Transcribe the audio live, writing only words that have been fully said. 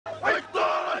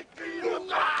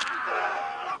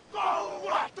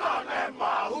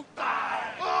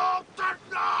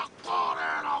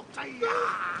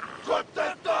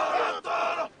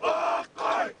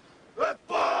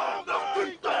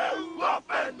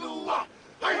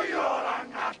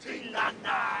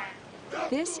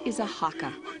This is a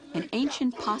haka, an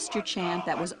ancient posture chant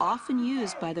that was often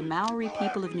used by the Maori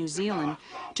people of New Zealand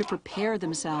to prepare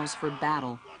themselves for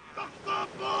battle.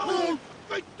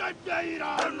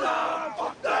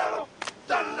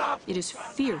 It is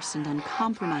fierce and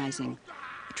uncompromising,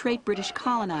 a trait British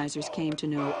colonizers came to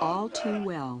know all too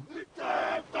well.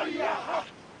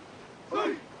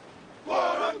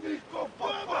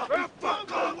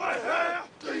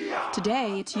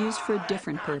 Today, it's used for a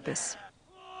different purpose.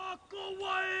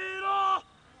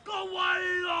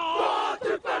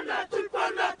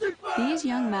 These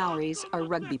young Maoris are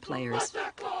rugby players.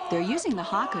 They're using the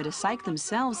haka to psych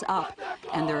themselves up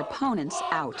and their opponents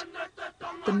out.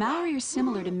 The Maori are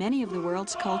similar to many of the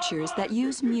world's cultures that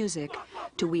use music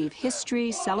to weave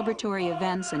history, celebratory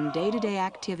events, and day-to-day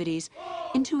activities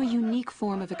into a unique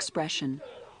form of expression.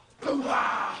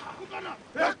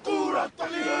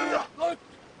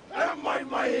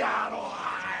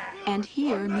 And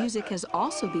here, music has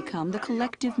also become the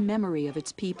collective memory of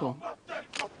its people.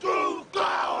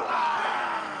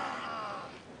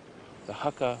 The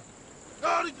haka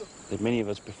that many of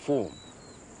us perform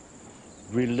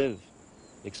relive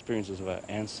the experiences of our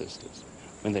ancestors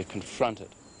when they confronted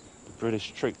the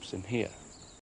British troops in here.